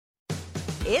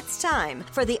It's time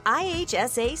for the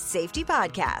IHSA Safety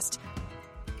Podcast.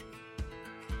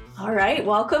 All right,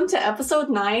 welcome to episode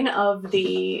 9 of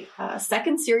the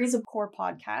second series of COR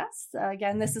podcasts.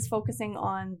 Again, this is focusing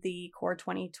on the COR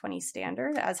 2020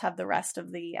 standard, as have the rest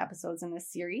of the episodes in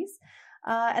this series.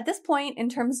 At this point, in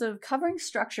terms of covering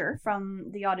structure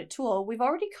from the audit tool, we've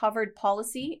already covered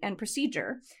policy and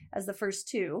procedure as the first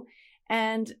two.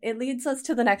 And it leads us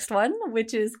to the next one,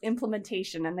 which is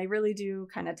implementation. And they really do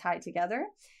kind of tie together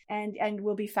and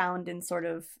will be found in sort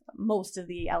of most of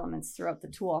the elements throughout the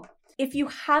tool. If you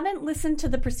haven't listened to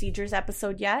the procedures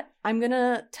episode yet, I'm going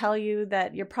to tell you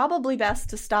that you're probably best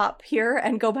to stop here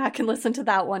and go back and listen to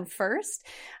that one first.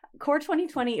 COR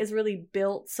 2020 is really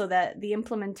built so that the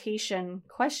implementation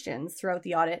questions throughout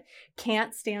the audit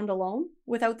can't stand alone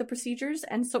without the procedures.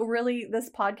 And so really this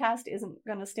podcast isn't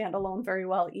going to stand alone very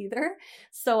well either.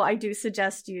 So I do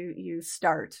suggest you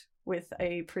start with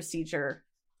a procedure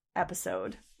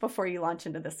episode before you launch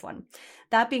into this one.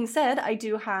 That being said, I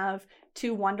do have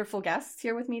two wonderful guests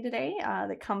here with me today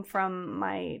that come from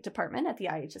my department at the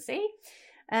IHSA.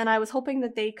 And I was hoping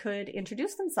that they could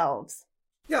introduce themselves.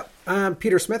 Yeah, I'm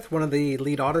Peter Smith, one of the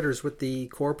lead auditors with the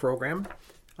COR program.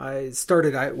 I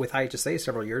started with IHSA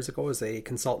several years ago as a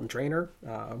consultant trainer,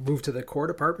 moved to the COR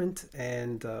department,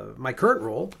 and my current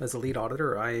role as a lead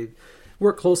auditor, I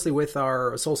work closely with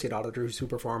our associate auditors who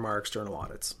perform our external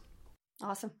audits.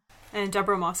 Awesome. And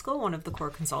Deborah Moskal, one of the COR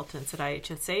consultants at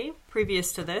IHSA.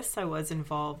 Previous to this, I was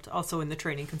involved also in the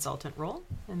training consultant role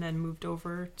and then moved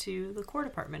over to the COR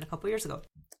department a couple years ago.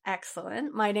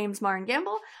 Excellent. My name's Maren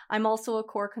Gamble. I'm also a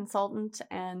COR consultant.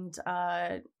 And,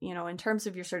 in terms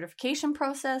of your certification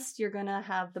process, you're going to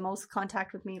have the most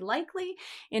contact with me likely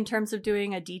in terms of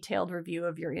doing a detailed review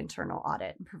of your internal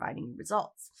audit and providing you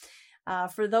results.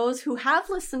 For those who have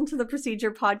listened to the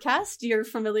procedure podcast, you're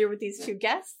familiar with these two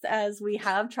guests as we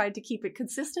have tried to keep it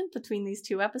consistent between these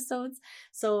two episodes.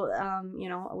 So,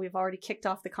 we've already kicked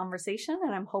off the conversation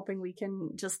and I'm hoping we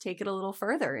can just take it a little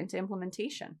further into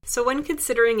implementation. So when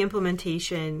considering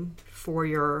implementation for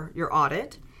your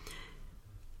audit,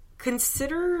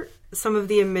 consider some of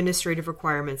the administrative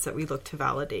requirements that we look to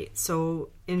validate.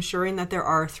 So ensuring that there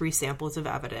are 3 samples of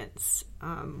evidence,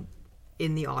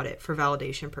 in the audit for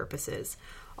validation purposes.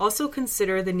 Also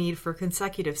consider the need for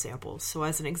consecutive samples. So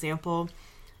as an example,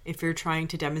 if you're trying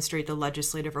to demonstrate the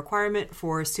legislative requirement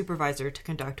for a supervisor to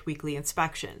conduct weekly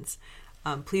inspections,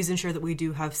 please ensure that we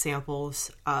do have samples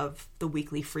of the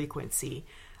weekly frequency.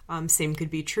 Same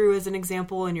could be true as an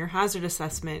example in your hazard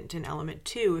assessment in element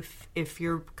 2. If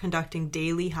you're conducting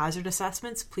daily hazard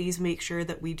assessments, please make sure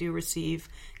that we do receive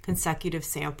consecutive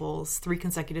samples, 3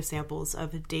 consecutive samples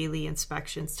of daily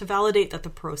inspections to validate that the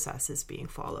process is being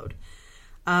followed.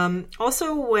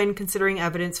 Also, when considering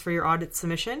evidence for your audit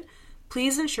submission,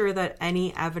 please ensure that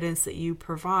any evidence that you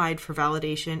provide for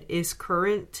validation is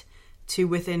current to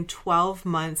within 12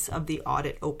 months of the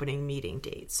audit opening meeting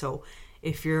date. So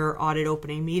if your audit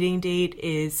opening meeting date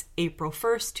is April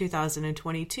 1st,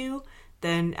 2022,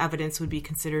 then evidence would be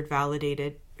considered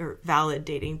validated or valid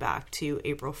dating back to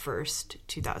April 1st,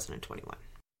 2021.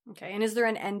 Okay, and is there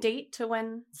an end date to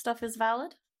when stuff is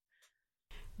valid?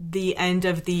 The end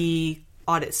of the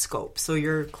audit scope, so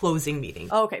your closing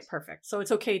meeting. Okay, perfect. So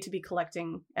it's okay to be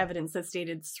collecting evidence that's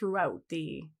dated throughout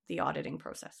the auditing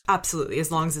process? Absolutely,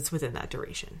 as long as it's within that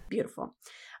duration. Beautiful.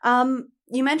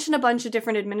 You mentioned a bunch of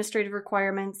different administrative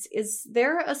requirements. Is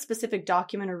there a specific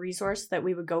document or resource that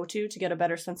we would go to get a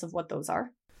better sense of what those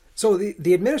are? So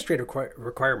the administrative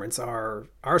requirements are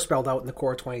spelled out in the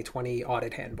COR 2020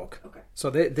 audit handbook. Okay. So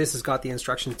this has got the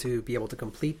instruction to be able to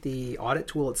complete the audit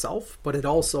tool itself, but it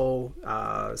also,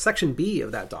 section B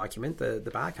of that document, the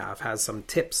back half, has some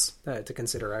tips to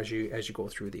consider as you go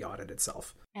through the audit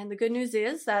itself. And the good news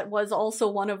is that was also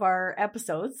one of our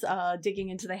episodes, digging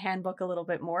into the handbook a little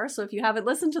bit more. So if you haven't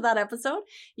listened to that episode,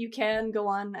 you can go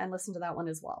on and listen to that one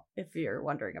as well, if you're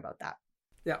wondering about that.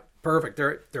 Yeah, perfect.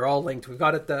 They're all linked. We've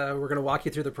got it. We're going to walk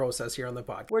you through the process here on the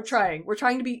podcast. We're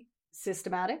trying to be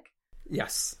systematic.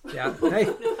 Yes. Yeah. Hey,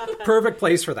 perfect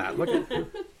place for that.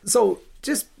 So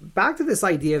just back to this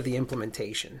idea of the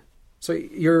implementation. So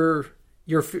you're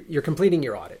completing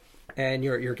your audit and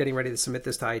you're getting ready to submit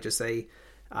this to IHSA.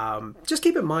 Just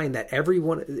keep in mind that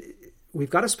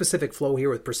we've got a specific flow here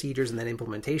with procedures and then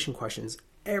implementation questions.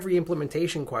 Every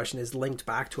implementation question is linked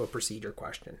back to a procedure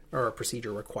question or a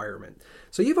procedure requirement.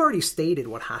 So you've already stated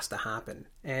what has to happen.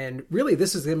 And really,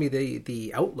 this is going to be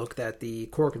the outlook that the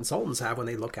COR consultants have when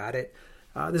they look at it.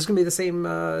 This is going to be the same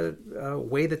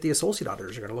way that the associate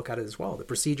auditors are going to look at it as well. The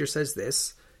procedure says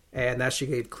this, and that should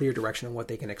give clear direction on what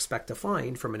they can expect to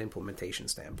find from an implementation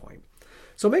standpoint.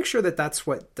 So make sure that that's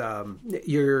what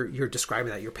you're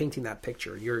describing, that you're painting that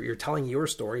picture. You're telling your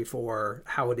story for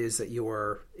how it is that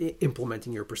you're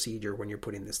implementing your procedure when you're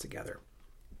putting this together.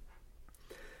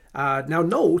 Now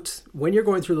note, when you're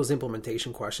going through those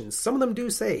implementation questions, some of them do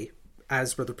say,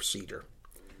 as per the procedure.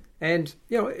 And,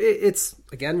 it's,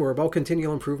 again, we're about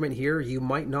continual improvement here. You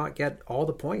might not get all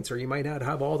the points, or you might not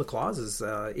have all the clauses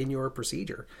in your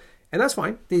procedure. And that's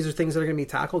fine. These are things that are going to be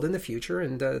tackled in the future,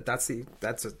 and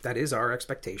that is our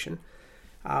expectation.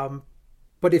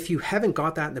 But if you haven't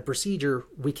got that in the procedure,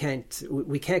 we can't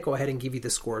go ahead and give you the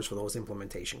scores for those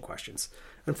implementation questions.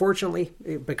 Unfortunately,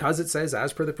 because it says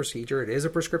as per the procedure, it is a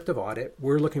prescriptive audit.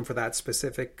 We're looking for that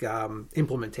specific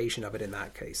implementation of it in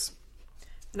that case.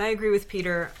 And I agree with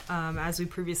Peter, as we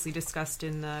previously discussed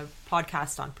in the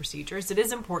podcast on procedures. It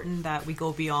is important that we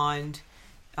go beyond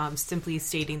simply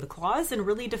stating the clause and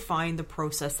really define the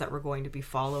process that we're going to be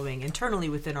following internally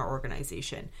within our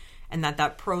organization, and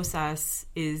that process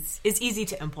is easy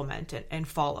to implement and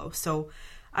follow. So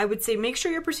I would say make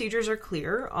sure your procedures are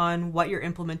clear on what your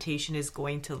implementation is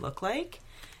going to look like,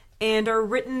 and are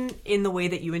written in the way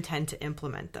that you intend to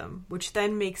implement them, which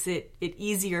then makes it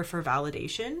easier for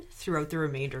validation throughout the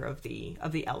remainder of the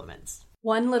elements.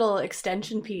 One little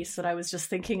extension piece that I was just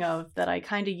thinking of that I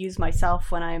kind of use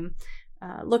myself when I'm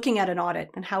looking at an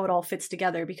audit and how it all fits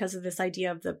together, because of this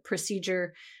idea of the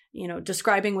procedure,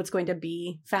 describing what's going to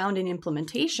be found in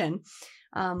implementation.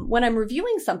 When I'm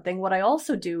reviewing something, what I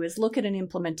also do is look at an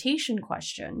implementation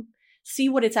question, see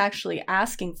what it's actually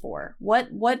asking for. What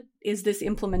is this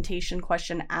implementation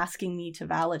question asking me to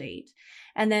validate?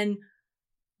 And then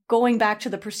going back to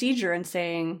the procedure and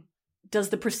saying, does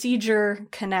the procedure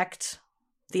connect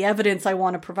the evidence I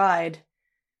want to provide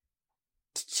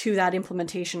to that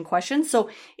implementation question? So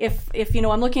if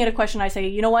I'm looking at a question, I say,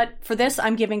 you know what, for this,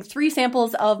 I'm giving 3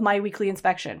 samples of my weekly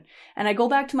inspection. And I go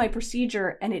back to my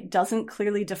procedure and it doesn't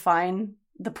clearly define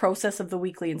the process of the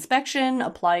weekly inspection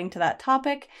applying to that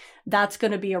topic, that's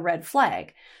going to be a red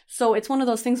flag. So it's one of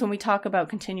those things when we talk about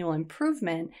continual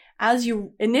improvement, as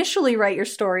you initially write your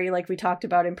story, like we talked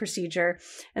about in procedure,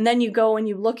 and then you go and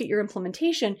you look at your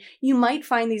implementation, you might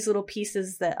find these little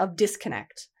pieces of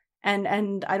disconnect.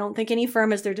 And I don't think any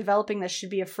firm, as they're developing this, should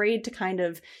be afraid to kind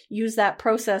of use that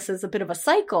process as a bit of a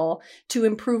cycle to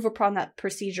improve upon that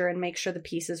procedure and make sure the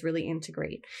pieces really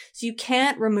integrate. So you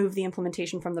can't remove the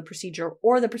implementation from the procedure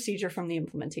or the procedure from the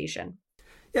implementation.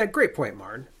 Yeah, great point,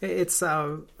 Marn. It's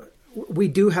we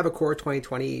do have a COR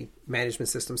 2020 management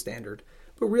system standard,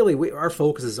 but really our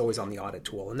focus is always on the audit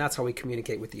tool, and that's how we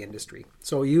communicate with the industry.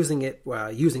 So using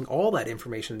all that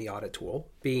information in the audit tool,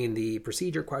 being the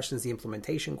procedure questions, the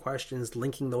implementation questions,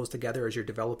 linking those together as you're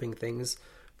developing things,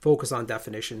 focus on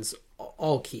definitions,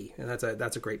 all key, and that's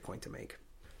a great point to make.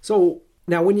 So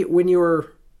now when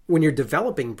you're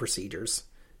developing procedures,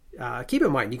 keep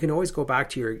in mind you can always go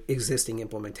back to your existing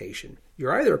implementation.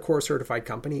 You're either a COR certified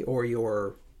company or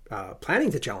you're planning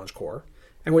to challenge COR.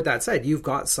 And with that said, you've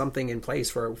got something in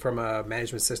place from a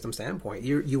management system standpoint.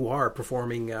 You are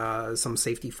performing some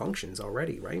safety functions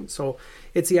already, right? So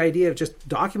it's the idea of just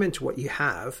document what you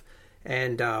have,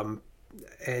 and that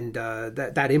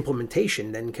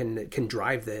implementation then can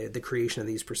drive the creation of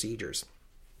these procedures.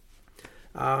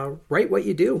 Write what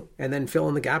you do, and then fill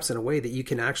in the gaps in a way that you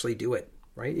can actually do it,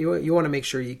 right? You want to make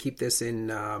sure you keep this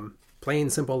in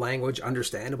plain, simple language,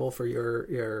 understandable for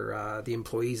the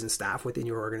employees and staff within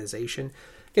your organization.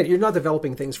 Again, you're not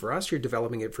developing things for us, you're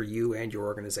developing it for you and your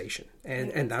organization.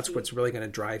 And that's what's really going to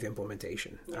drive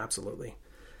implementation. Yeah. Absolutely.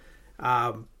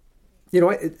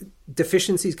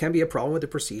 Deficiencies can be a problem with the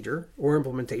procedure or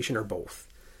implementation or both.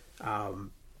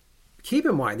 Keep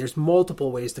in mind, there's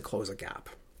multiple ways to close a gap.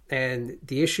 And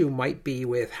the issue might be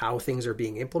with how things are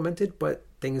being implemented, but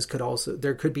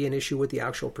there could be an issue with the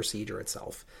actual procedure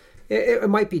itself. It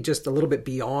might be just a little bit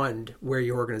beyond where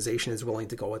your organization is willing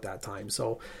to go at that time.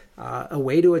 So a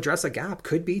way to address a gap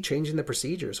could be changing the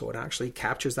procedure so it actually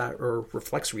captures that or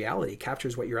reflects reality,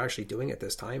 captures what you're actually doing at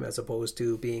this time, as opposed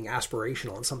to being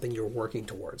aspirational and something you're working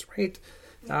towards, right?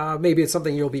 Maybe it's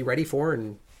something you'll be ready for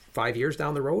in 5 years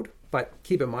down the road, but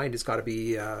keep in mind it's got to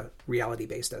be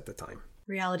reality-based at the time.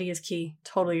 Reality is key.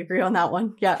 Totally agree on that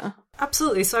one. Yeah.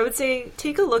 Absolutely. So I would say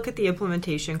take a look at the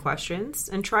implementation questions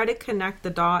and try to connect the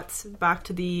dots back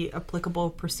to the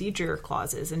applicable procedure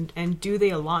clauses and do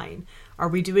they align? Are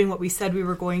we doing what we said we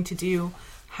were going to do,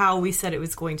 how we said it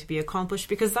was going to be accomplished?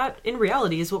 Because that in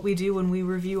reality is what we do when we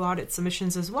review audit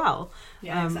submissions as well.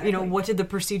 Yeah, exactly. What did the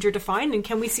procedure define, and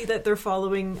can we see that they're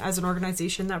following as an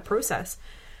organization that process?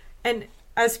 And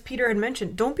as Peter had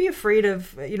mentioned, don't be afraid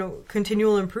of,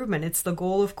 continual improvement. It's the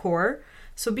goal of COR.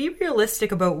 So be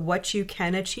realistic about what you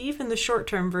can achieve in the short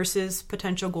term versus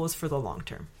potential goals for the long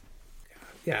term.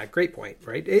 Yeah, great point,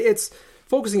 right? It's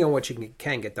focusing on what you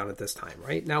can get done at this time,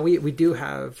 right? Now, we do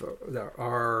have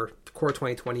our COR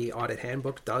 2020 audit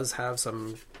handbook does have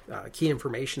some key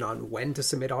information on when to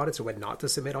submit audits and when not to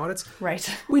submit audits. Right.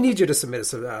 We need you to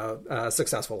submit a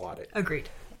successful audit. Agreed.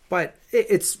 But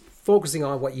it's focusing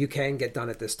on what you can get done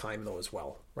at this time, though, as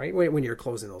well, right? When you're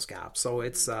closing those gaps. So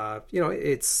it's,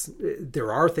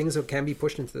 there are things that can be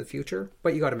pushed into the future,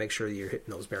 but you got to make sure that you're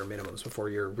hitting those bare minimums before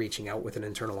you're reaching out with an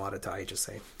internal audit to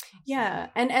IHSA. Yeah.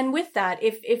 And with that,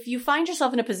 if you find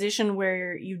yourself in a position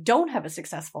where you don't have a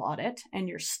successful audit and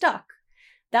you're stuck,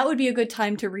 that would be a good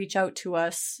time to reach out to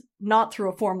us, not through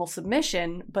a formal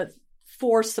submission, but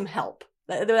for some help.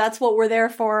 That's what we're there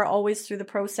for, always through the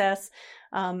process.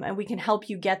 And we can help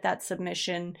you get that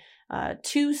submission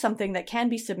to something that can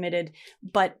be submitted,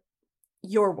 but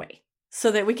your way,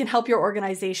 so that we can help your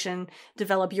organization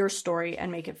develop your story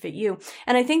and make it fit you.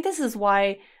 And I think this is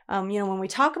why, when we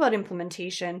talk about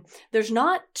implementation, there's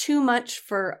not too much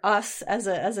for us as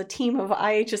a team of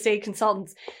IHSA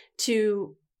consultants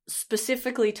to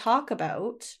specifically talk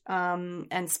about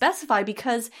and specify,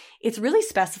 because it's really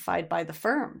specified by the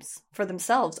firms for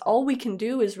themselves. All we can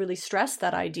do is really stress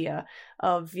that idea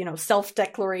of,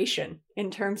 self-declaration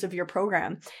in terms of your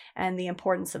program and the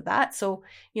importance of that. So,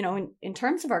 in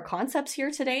terms of our concepts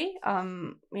here today,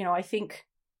 I think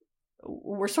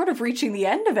we're sort of reaching the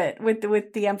end of it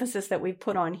with the emphasis that we've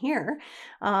put on here.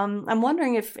 I'm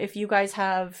wondering if you guys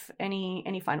have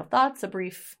any final thoughts, a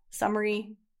brief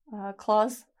summary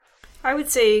clause. I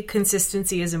would say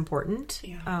consistency is important.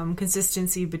 Yeah.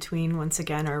 Consistency between, once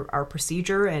again, our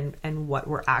procedure and what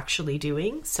we're actually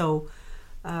doing. So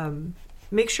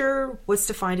make sure what's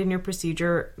defined in your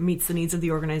procedure meets the needs of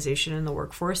the organization and the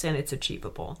workforce, and it's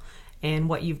achievable. And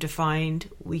what you've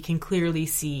defined, we can clearly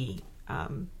see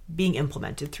being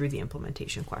implemented through the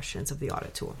implementation questions of the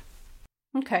audit tool.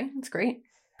 Okay, that's great.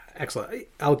 Excellent.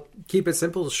 I'll keep it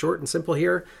simple, short and simple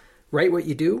here. Write what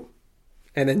you do,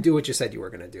 and then do what you said you were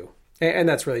going to do. And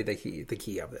that's really the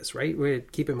key of this, right? We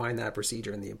keep in mind that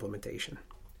procedure and the implementation.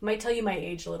 Might tell you my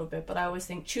age a little bit, but I always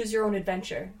think choose your own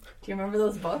adventure. Do you remember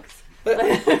those books?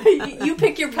 You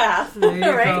pick your path,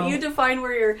 right? Go. You define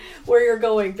where you're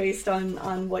going based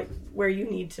on where you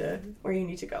need to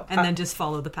go, and then just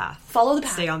follow the path. Follow the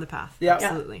path. Stay on the path. Yeah,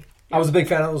 absolutely. I was a big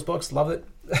fan of those books. Loved it.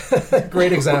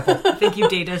 Great example. I think you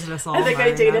dated us all. I think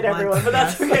I dated everyone, but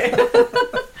that's okay.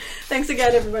 Thanks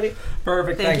again, everybody.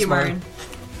 Perfect. Thank Thanks, you, Maureen.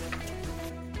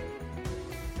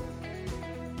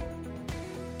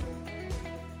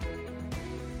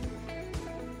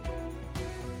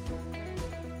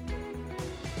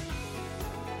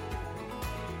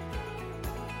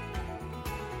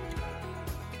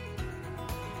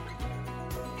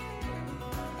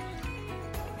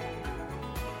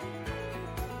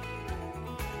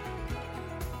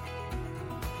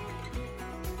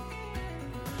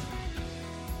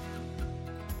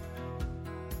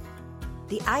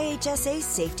 The IHSA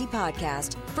Safety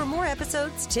Podcast. For more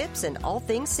episodes, tips, and all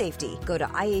things safety, go to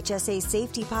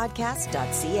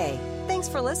ihsasafetypodcast.ca. Thanks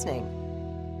for listening.